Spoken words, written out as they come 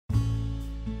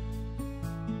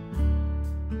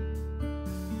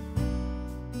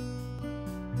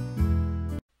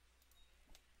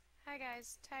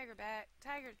guys, Tiger back.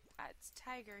 It's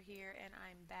Tiger here, and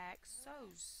I'm back.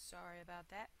 So sorry about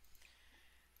that.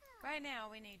 Right now,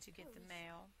 we need to get the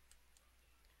mail.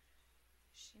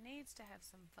 She needs to have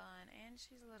some fun, and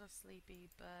she's a little sleepy,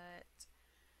 but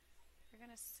we're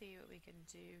gonna see what we can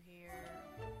do here.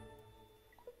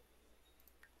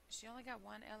 She only got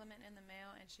one element in the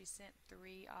mail, and she sent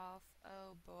 3 off.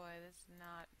 Oh boy, this is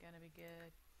not gonna be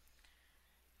good.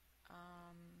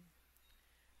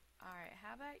 Alright,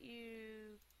 how about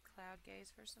you cloud gaze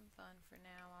for some fun for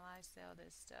now while I sell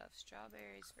this stuff.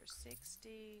 Strawberries for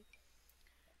 60,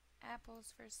 apples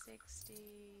for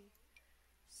 60,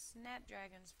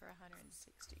 snapdragons for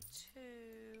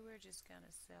 162. We're just gonna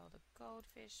sell the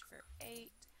goldfish for 8,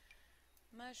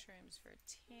 mushrooms for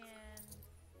 10.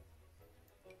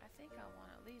 I think I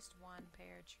want at least 1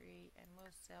 pear tree, and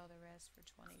we'll sell the rest for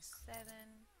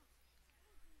 27.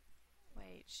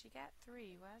 Wait, she got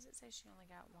 3. Why does it say she only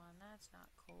got 1? That's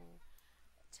not cool.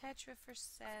 Tetra for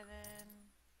 7.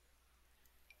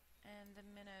 And the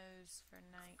minnows for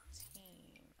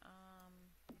 19.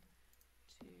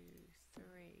 2,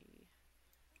 3.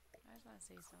 I just want to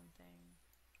see something.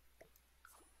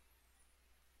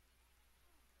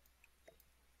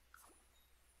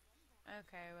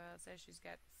 Okay, well, it says she's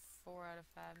got 4 out of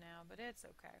 5 now, but it's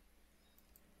okay.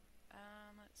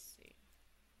 Let's see.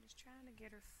 Just trying to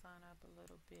get her fun up a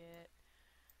little bit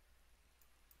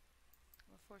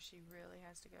before she really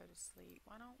has to go to sleep.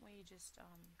 Why don't we just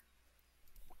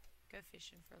go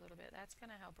fishing for a little bit? That's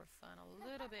gonna help her fun a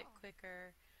little bit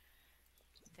quicker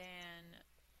than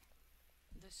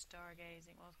the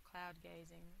stargazing, well, cloud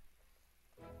gazing.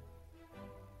 I'm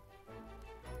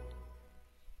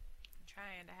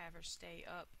trying to have her stay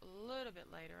up a little bit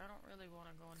later. I don't really want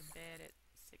to go into bed at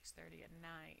 6:30 at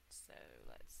night, so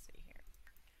let's see here.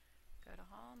 Go to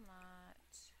Home Lot,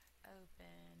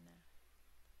 open,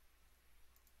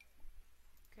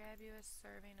 grab you a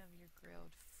serving of your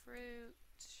grilled fruit.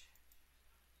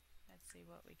 Let's see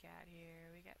what we got here.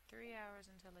 We got 3 hours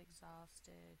until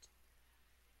exhausted.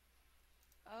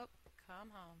 Oh,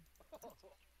 come home.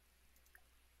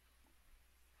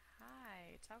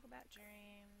 Hi, talk about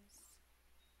dreams.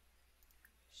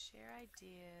 Share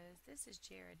ideas. This is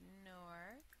Jared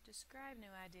North. Describe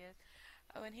new ideas.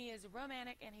 Oh, and he is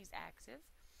romantic and he's active.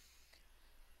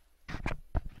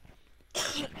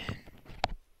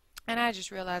 And I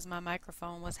just realized my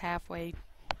microphone was halfway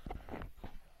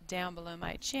down below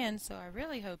my chin, so I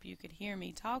really hope you could hear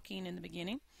me talking in the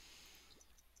beginning.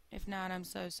 If not, I'm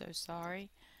so sorry.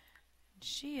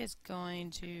 She is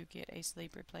going to get a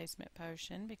sleep replacement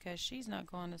potion because she's not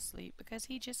going to sleep because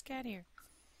he just got here.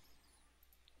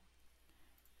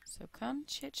 So come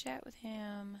chit-chat with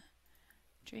him,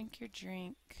 drink your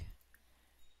drink,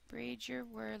 breed your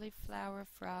whirly flower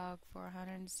frog for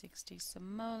 160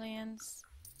 simoleans.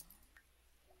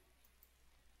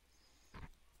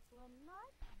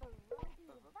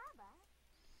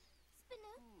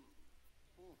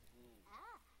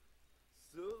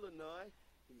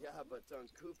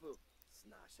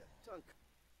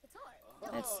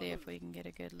 Let's see if we can get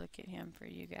a good look at him for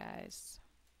you guys.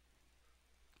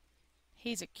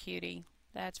 He's a cutie,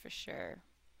 that's for sure.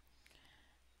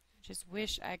 Just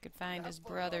wish I could find his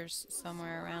brothers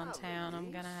somewhere around town.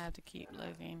 I'm gonna have to keep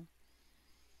looking.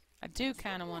 I do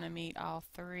kind of want to meet all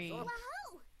 3.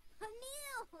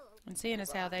 And seeing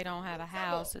as how they don't have a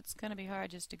house, it's gonna be hard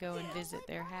just to go and visit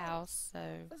their house,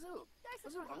 so.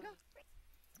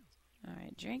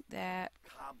 Alright, drink that.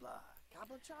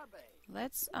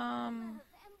 Let's,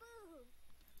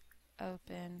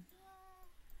 open.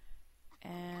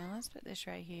 And let's put this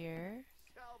right here.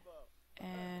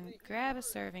 And grab a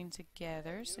serving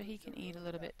together so he can eat a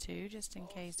little bit too, just in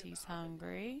case he's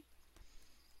hungry.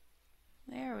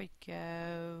 There we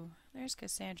go. There's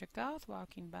Cassandra Goth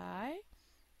walking by.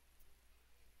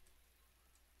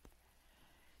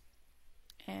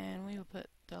 And we will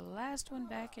put the last one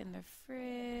back in the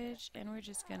fridge, and we're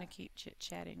just going to keep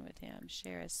chit-chatting with him.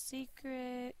 Share a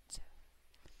secret.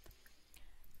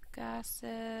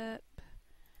 Gossip.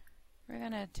 We're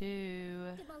going to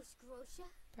do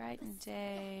Brighten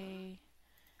Day.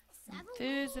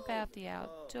 Enthuse about the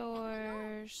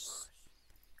outdoors.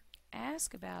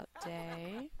 Ask about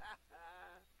day.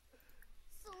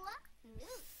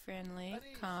 Friendly.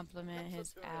 Compliment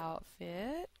his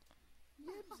outfit.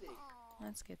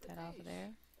 Let's get that off of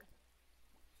there.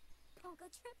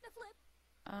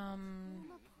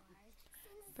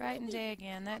 Brighten Day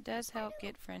again. That does help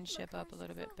get friendship up a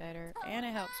little bit better. And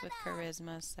it helps with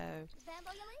charisma, so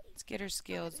let's get her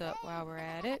skills up while we're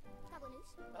at it.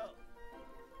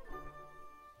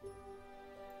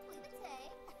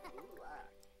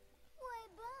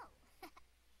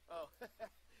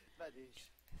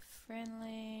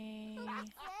 Friendly.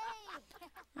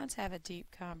 Let's have a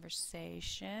deep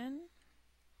conversation.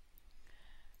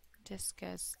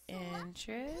 Discuss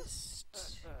interest.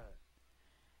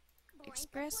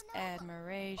 Express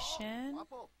admiration.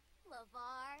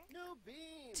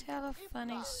 Tell a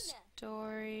funny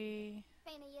story.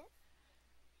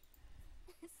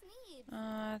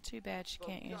 Too bad she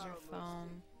can't use her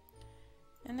phone.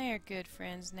 And they are good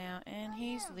friends now, and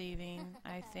he's leaving,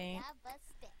 I think.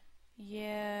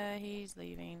 Yeah, he's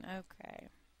leaving. Okay.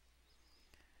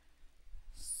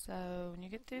 So, when you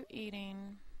get through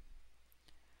eating,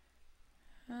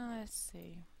 let's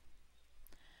see.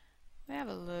 We have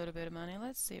a little bit of money.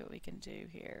 Let's see what we can do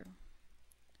here.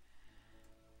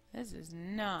 This is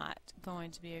not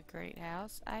going to be a great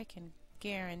house. I can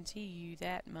guarantee you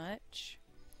that much.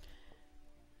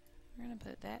 We're going to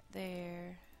put that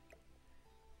there.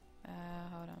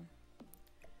 Hold on.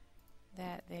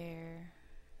 That there.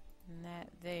 And that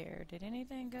there. Did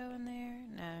anything go in there?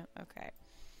 No. Okay.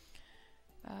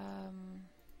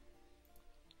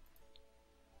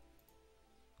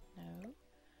 No.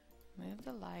 Move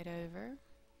the light over.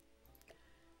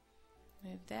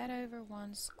 Move that over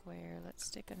 1 square. Let's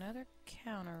stick another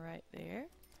counter right there.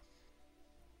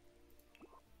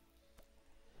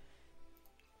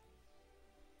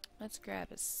 Let's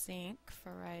grab a sink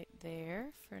for right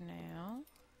there for now.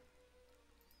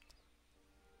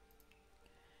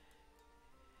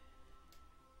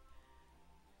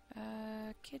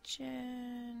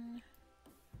 Kitchen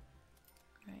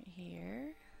right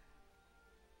here.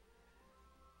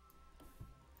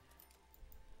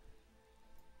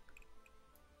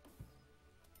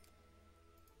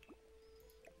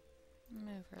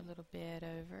 Move her little bed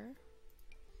over.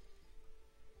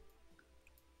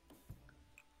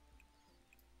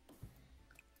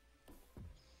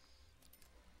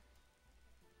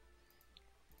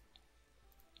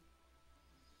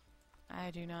 I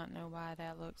do not know why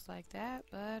that looks like that,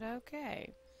 but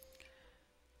okay.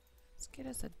 Let's get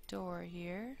us a door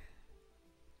here.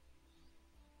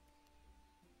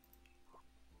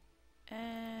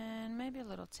 And maybe a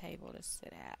little table to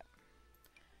sit at.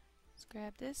 Let's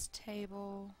grab this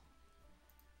table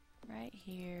right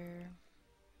here.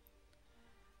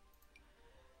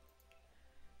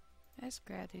 Let's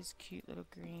grab these cute little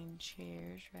green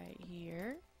chairs right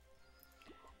here.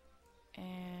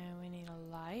 And we need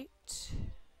a light.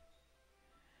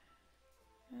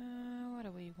 What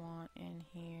do we want in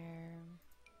here?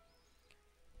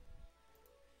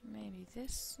 Maybe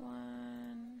this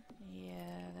one.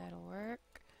 Yeah, that'll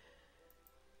work.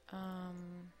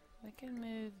 We can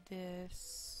move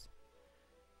this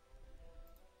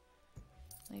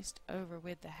at least over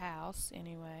with the house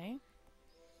anyway.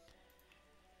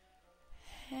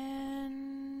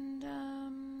 And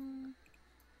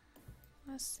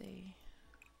let's see.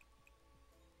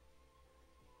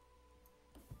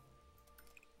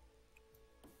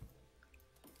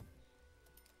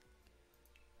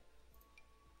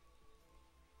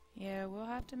 Yeah, we'll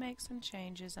have to make some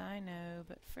changes, I know,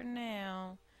 but for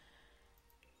now,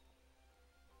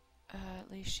 at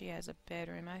least she has a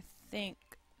bedroom. I think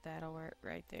that'll work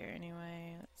right there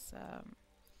anyway. Let's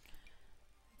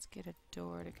get a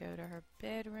door to go to her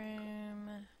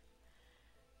bedroom.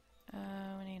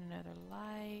 We need another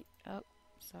light. Oh,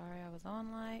 sorry, I was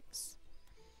on lights.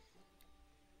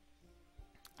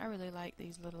 I really like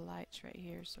these little lights right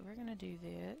here, so we're gonna do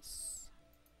this.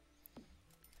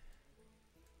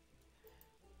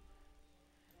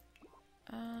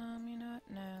 You know what?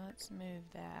 No, let's move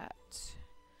that.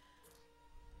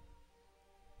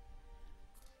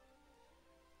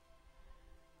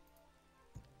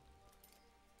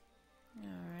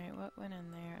 Alright, what went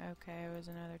in there? Okay, it was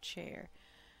another chair.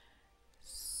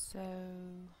 So,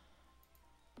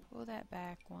 pull that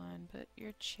back one, put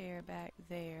your chair back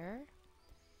there.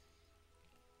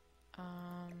 Put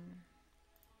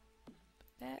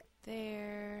that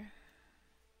there.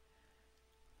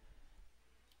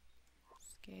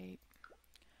 Escape.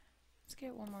 Let's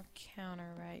get one more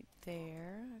counter right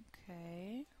there.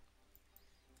 Okay.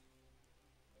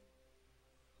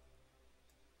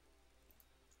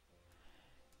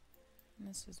 And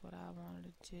this is what I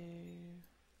wanted to do.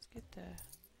 Let's get the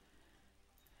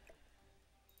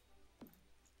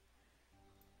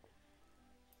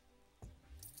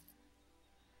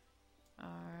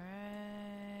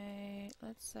Alright,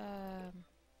 let's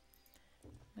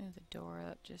move the door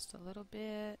up just a little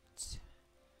bit.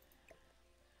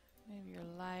 Move your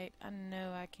light. I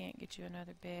know I can't get you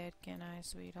another bed, can I,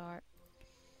 sweetheart?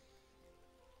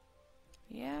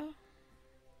 Yeah?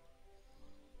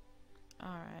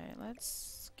 Alright,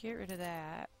 let's get rid of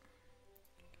that.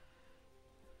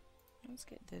 Let's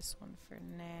get this one for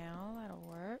now. That'll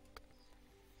work.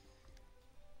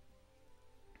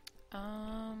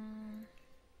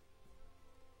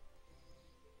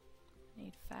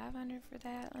 Need 500 for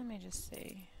that. Let me just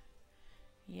see.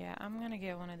 Yeah, I'm gonna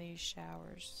get one of these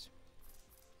showers.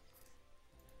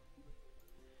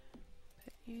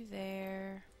 Put you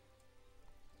there.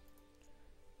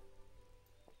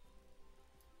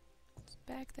 Let's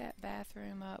back that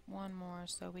bathroom up one more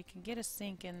so we can get a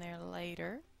sink in there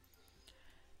later.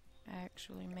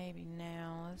 Actually, maybe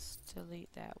now. Let's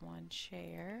delete that one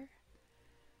chair.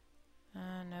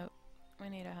 Nope. We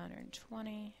need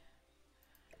 120.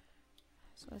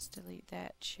 So let's delete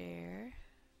that chair.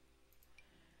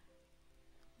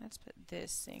 Let's put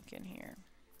this sink in here.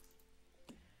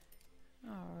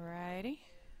 Alrighty.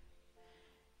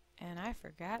 And I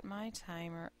forgot my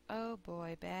timer. Oh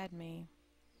boy, bad me.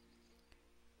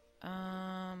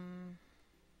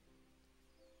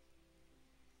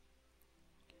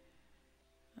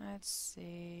 Let's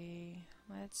see.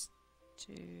 Let's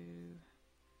do...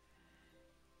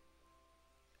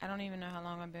 I don't even know how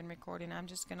long I've been recording. I'm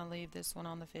just going to leave this one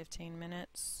on the 15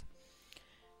 minutes.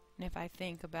 And if I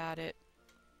think about it,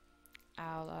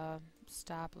 I'll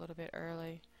stop a little bit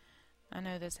early. I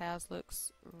know this house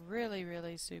looks really,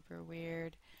 really super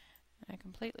weird. I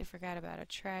completely forgot about a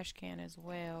trash can as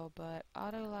well, but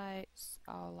auto lights,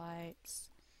 all lights,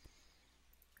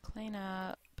 clean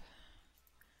up,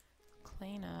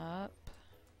 clean up.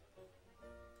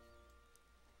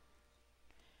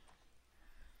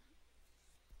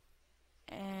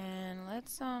 And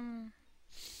let's go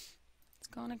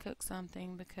and cook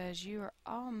something because you are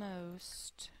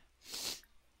almost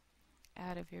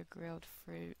out of your grilled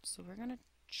fruit. So we're gonna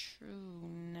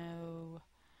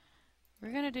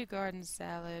we're gonna do garden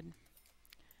salad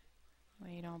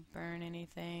where you don't burn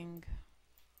anything.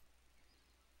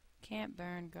 Can't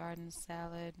burn garden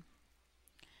salad.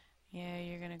 Yeah,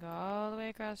 you're gonna go all the way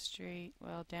across the street,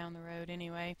 well, down the road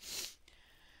anyway,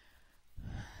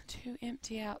 to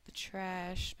empty out the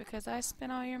trash because I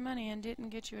spent all your money and didn't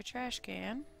get you a trash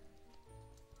can.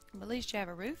 But at least you have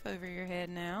a roof over your head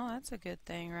now. That's a good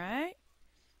thing, right?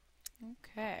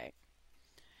 Okay.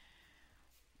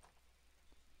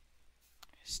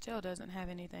 Still doesn't have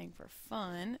anything for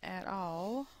fun at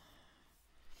all.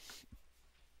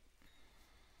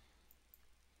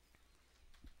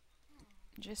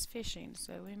 Just fishing,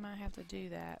 so we might have to do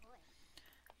that.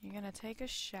 You're gonna take a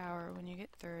shower when you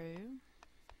get through.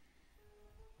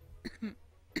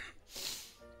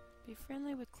 Be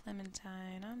friendly with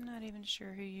Clementine. I'm not even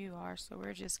sure who you are, so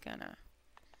we're just gonna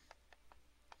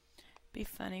be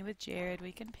funny with Jared.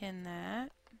 We can pin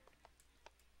that.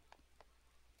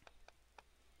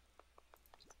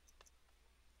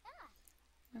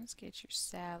 Let's get your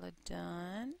salad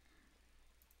done.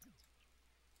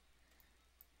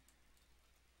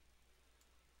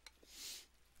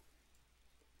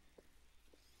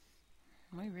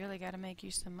 We really got to make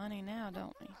you some money now,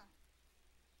 don't we?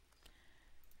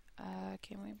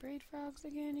 Can we breed frogs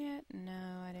again yet?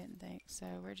 No, I didn't think so.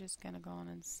 We're just going to go on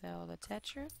and sell the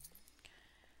tetra.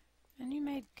 And you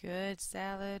made good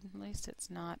salad. At least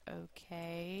it's not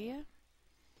okay.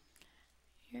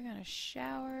 You're going to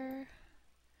shower.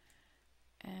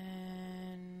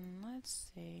 And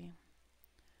let's see.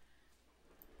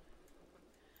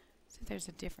 See if there's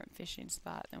a different fishing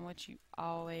spot than what you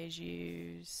always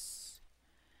use.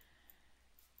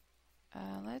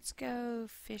 Let's go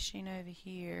fishing over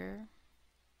here.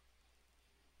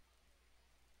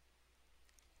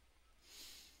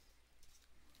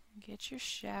 Get your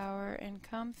shower and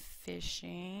come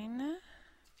fishing.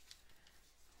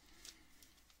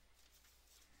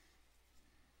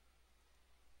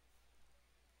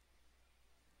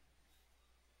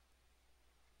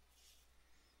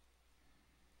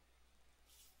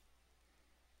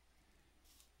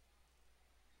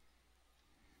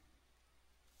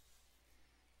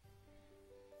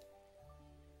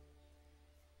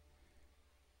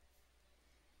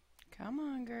 Come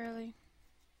on, girlie.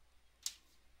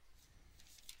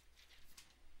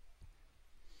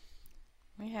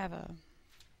 We have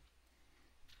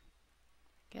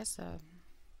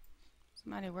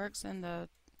somebody works in the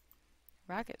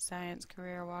rocket science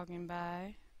career walking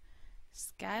by.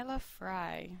 Skyla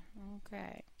Fry.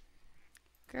 Okay.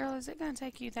 Girl, is it going to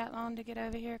take you that long to get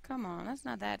over here? Come on, that's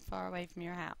not that far away from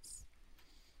your house.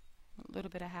 A little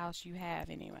bit of house you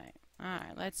have anyway.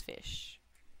 Alright, let's fish.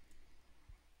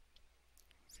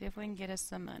 See if we can get us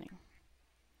some money.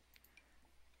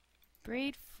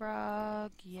 Breed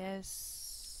frog,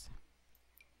 yes.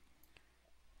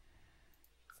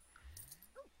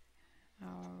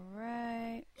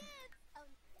 Alright.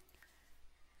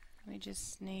 We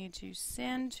just need to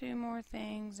send 2 more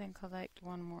things and collect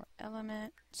 1 more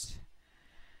element.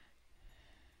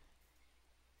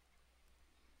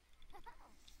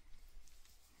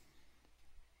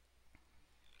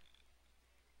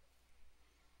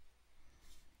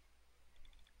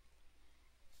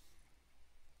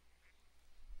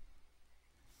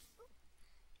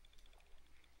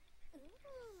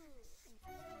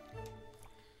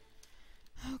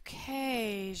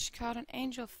 Okay, she caught an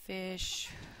angelfish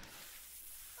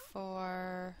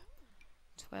for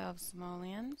 12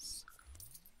 simoleans.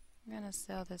 I'm going to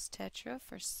sell this tetra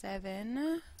for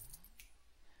 7.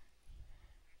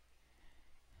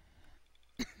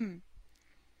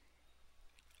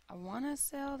 I want to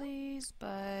sell these,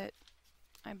 but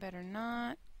I better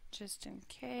not, just in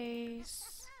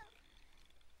case.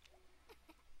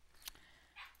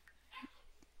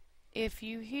 If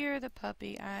you hear the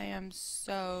puppy, I am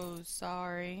so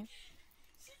sorry.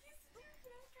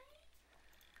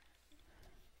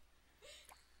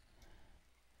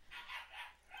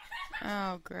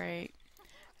 Oh, great.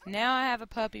 Now I have a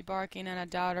puppy barking and a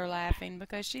daughter laughing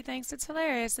because she thinks it's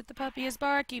hilarious that the puppy is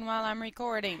barking while I'm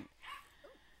recording.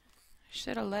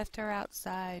 Should have left her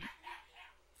outside.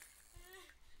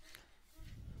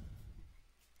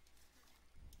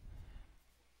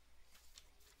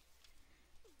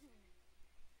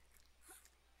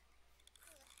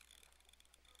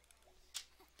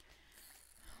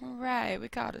 Alright, we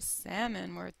caught a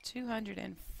salmon worth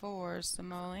 204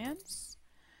 simoleans.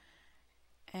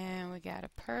 And we got a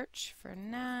perch for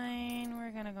 9.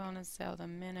 We're going to go on and sell the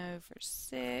minnow for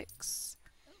 6.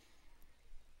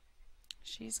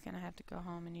 She's going to have to go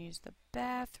home and use the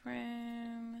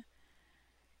bathroom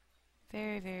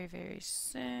very, very, very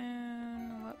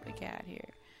soon. What we got here?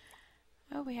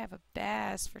 Oh, we have a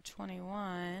bass for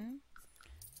 21.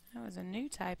 That was a new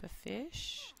type of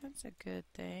fish. That's a good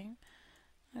thing.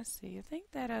 Let's see. I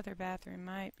think that other bathroom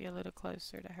might be a little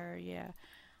closer to her. Yeah.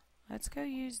 Let's go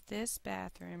use this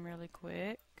bathroom really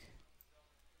quick.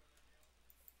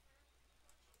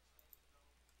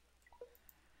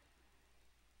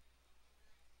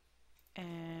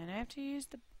 And after you use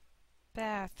the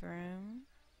bathroom,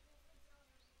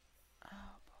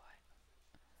 oh boy.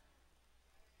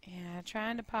 Yeah,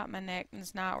 trying to pop my neck and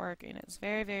it's not working. It's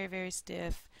very, very, very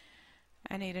stiff.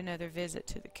 I need another visit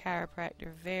to the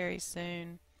chiropractor very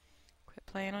soon. Quit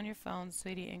playing on your phone,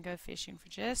 sweetie, and go fishing for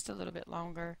just a little bit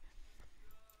longer.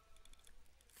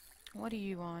 What are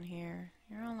you on here?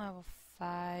 You're on level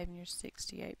 5 and you're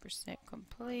 68%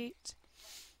 complete.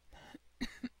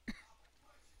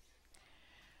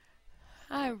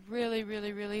 I really,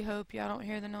 really, really hope y'all don't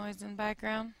hear the noise in the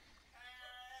background.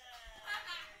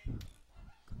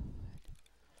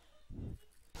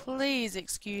 Please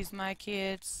excuse my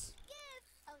kids.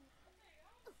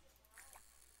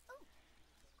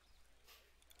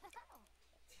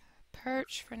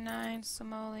 Perch for 9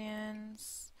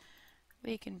 simoleans.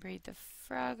 We can breed the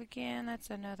frog again. That's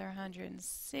another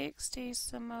 160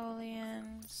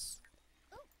 simoleans.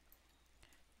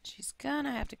 She's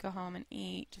gonna have to go home and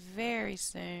eat very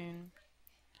soon.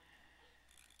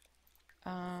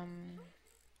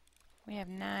 We have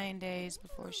 9 days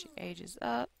before she ages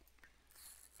up.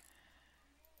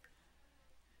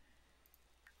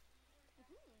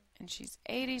 And she's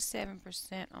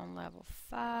 87% on level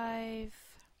 5.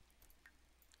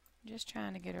 Just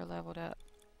trying to get her leveled up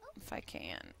if I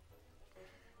can.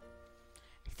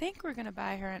 I think we're going to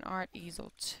buy her an art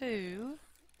easel too.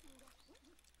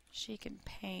 She can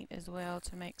paint as well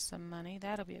to make some money.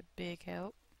 That'll be a big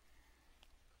help.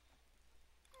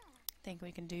 I think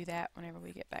we can do that whenever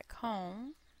we get back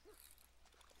home.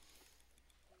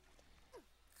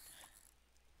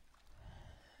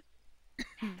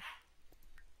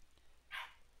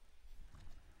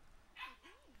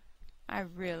 I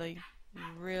really,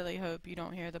 really hope you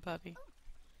don't hear the puppy.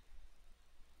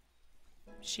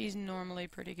 She's normally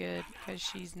pretty good because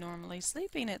she's normally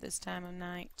sleeping at this time of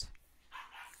night.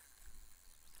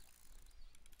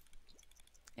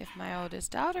 If my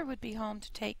oldest daughter would be home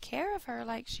to take care of her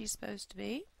like she's supposed to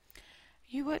be,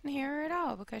 you wouldn't hear her at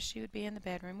all because she would be in the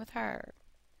bedroom with her.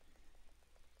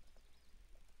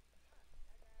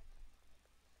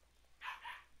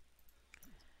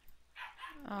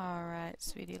 Alright,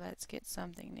 sweetie, let's get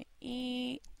something to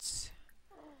eat.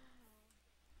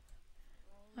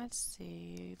 Let's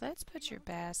see. Let's put your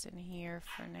bass in here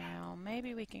for now.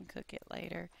 Maybe we can cook it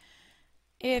later.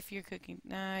 If you're cooking,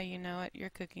 you know what? Your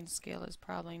cooking skill is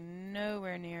probably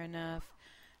nowhere near enough.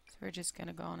 So we're just going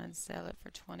to go on and sell it for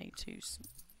 22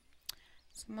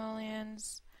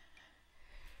 simoleans.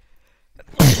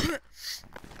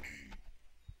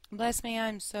 Bless me,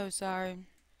 I'm so sorry.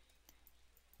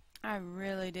 I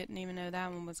really didn't even know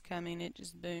that one was coming. It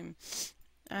just boomed.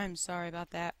 I'm sorry about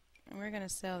that. We're going to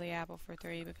sell the apple for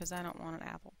 3 because I don't want an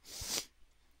apple.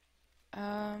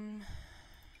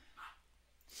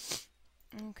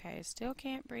 Okay, still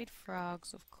can't breed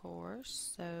frogs, of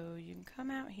course. So you can come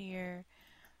out here,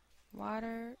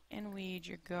 water and weed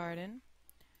your garden.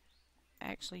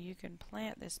 Actually, you can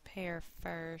plant this pear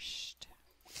first.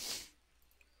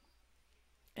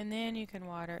 And then you can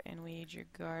water and weed your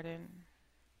garden.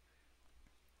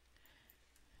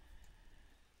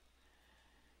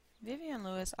 Vivian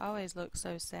Lewis always looks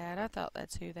so sad. I thought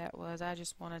that's who that was. I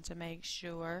just wanted to make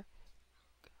sure.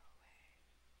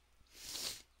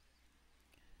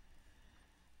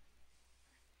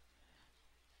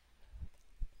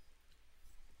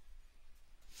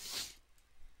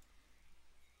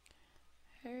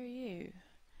 Who are you?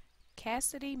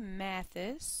 Cassidy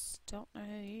Mathis. Don't know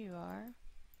who you are.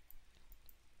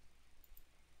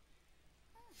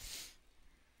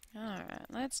 Alright,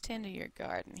 let's tend to your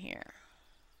garden here.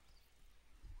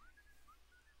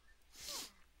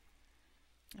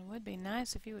 It would be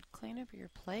nice if you would clean up your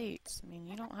plates. I mean,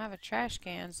 you don't have a trash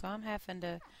can, so I'm having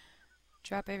to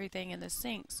drop everything in the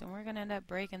sinks, and we're going to end up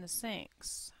breaking the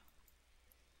sinks.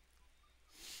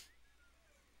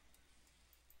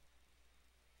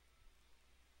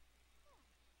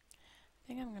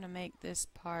 I think I'm going to make this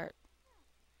part,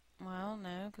 well,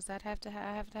 no, because I have to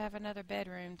have another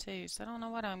bedroom too, so I don't know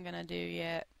what I'm going to do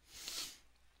yet.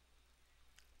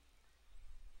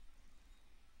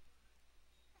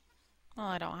 Well,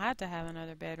 I don't have to have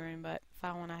another bedroom, but if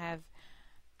I want to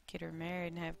get her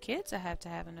married and have kids, I have to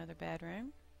have another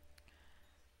bedroom.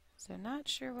 So not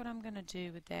sure what I'm going to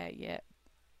do with that yet.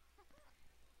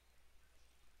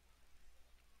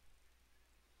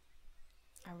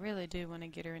 I really do want to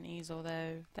get her an easel,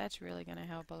 though. That's really going to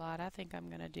help a lot. I think I'm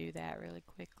going to do that really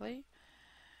quickly.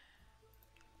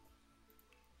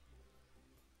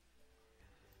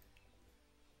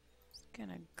 Just going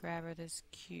to grab her this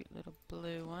cute little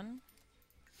blue one.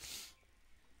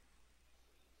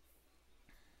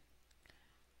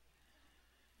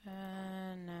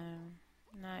 No,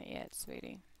 not yet,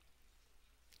 sweetie.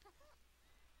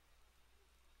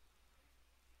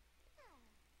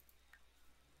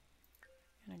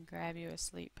 I'm going to grab you a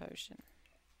sleep potion.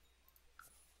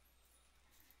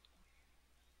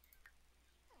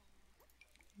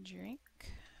 Drink.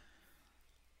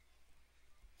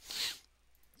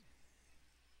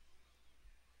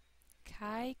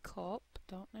 Kai Culp,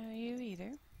 don't know you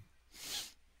either.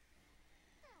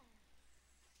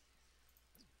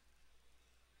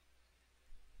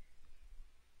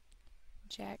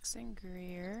 Jackson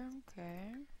Greer,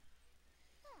 okay.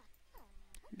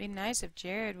 It'd be nice if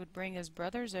Jared would bring his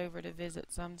brothers over to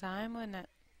visit sometime, wouldn't it?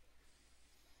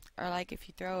 Or like if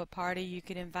you throw a party, you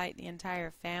could invite the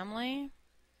entire family,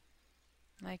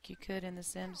 like you could in The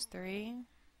Sims 3.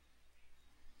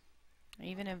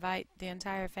 Even invite the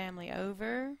entire family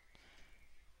over.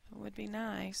 It would be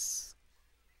nice.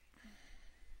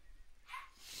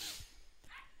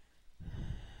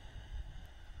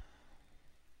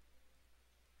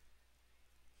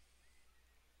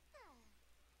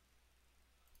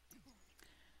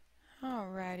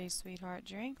 Alrighty, sweetheart,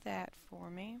 drink that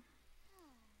for me.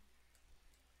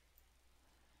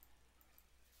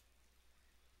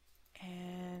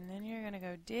 And then you're going to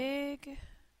go dig.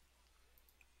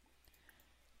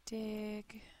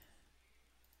 Dig.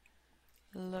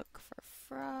 Look for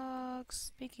frogs.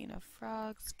 Speaking of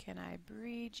frogs, can I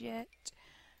breed yet?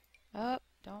 Oh,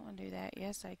 don't want to do that.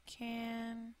 Yes, I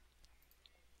can.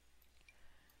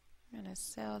 I'm going to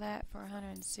sell that for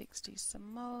 160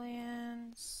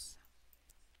 simoleans.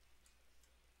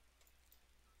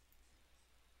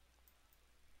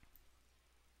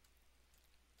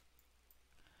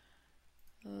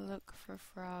 Look for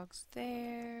frogs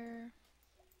there.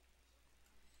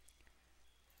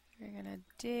 We're going to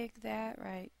dig that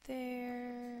right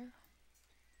there.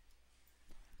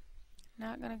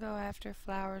 Not going to go after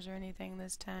flowers or anything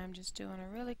this time, just doing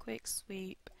a really quick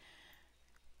sweep.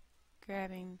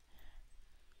 Grabbing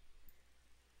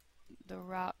the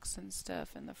rocks and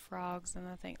stuff and the frogs, and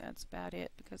I think that's about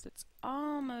it because it's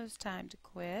almost time to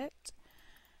quit.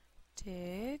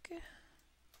 Dig.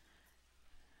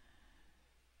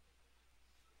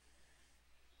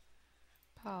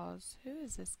 Pause. Who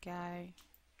is this guy?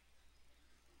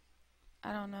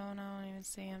 I don't know, and I don't even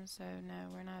see him, so no,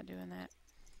 we're not doing that.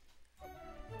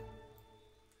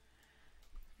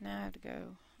 Now I have to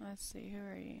go. Let's see, who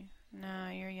are you? No,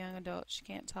 you're a young adult. She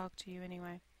can't talk to you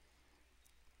anyway.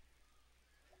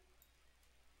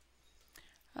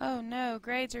 Oh no,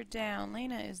 grades are down.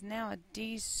 Lena is now a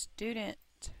D student.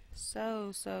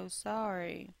 So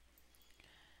sorry.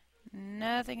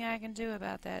 Nothing I can do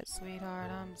about that,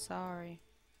 sweetheart. I'm sorry.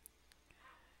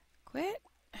 Quit?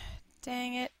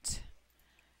 Dang it.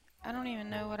 I don't even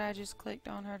know what I just clicked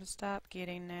on her to stop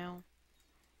getting now.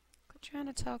 Quit trying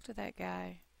to talk to that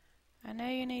guy. I know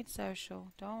you need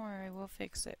social. Don't worry, we'll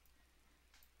fix it.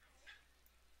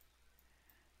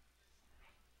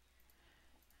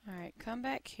 Alright, come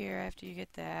back here after you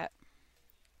get that.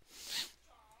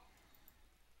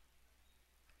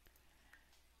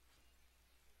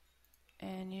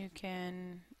 And you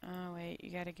can... Oh, wait,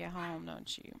 you gotta get home,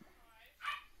 don't you?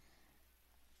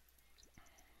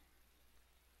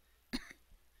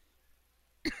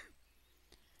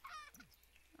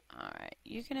 Alright,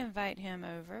 you can invite him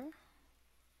over.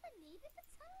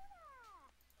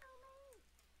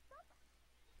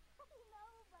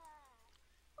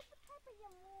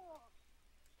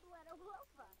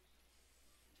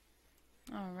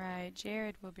 Alright,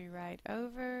 Jared will be right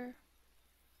over.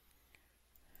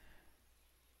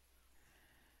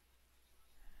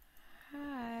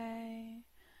 Hi.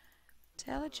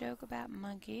 Tell a joke about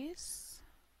monkeys.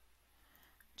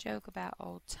 Joke about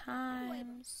old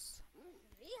times.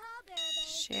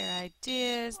 Share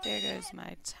ideas. There goes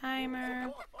my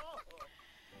timer.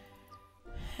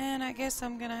 And I guess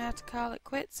I'm gonna have to call it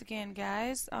quits again,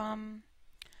 guys.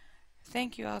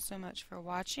 Thank you all so much for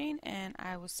watching, and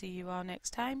I will see you all next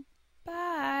time.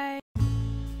 Bye!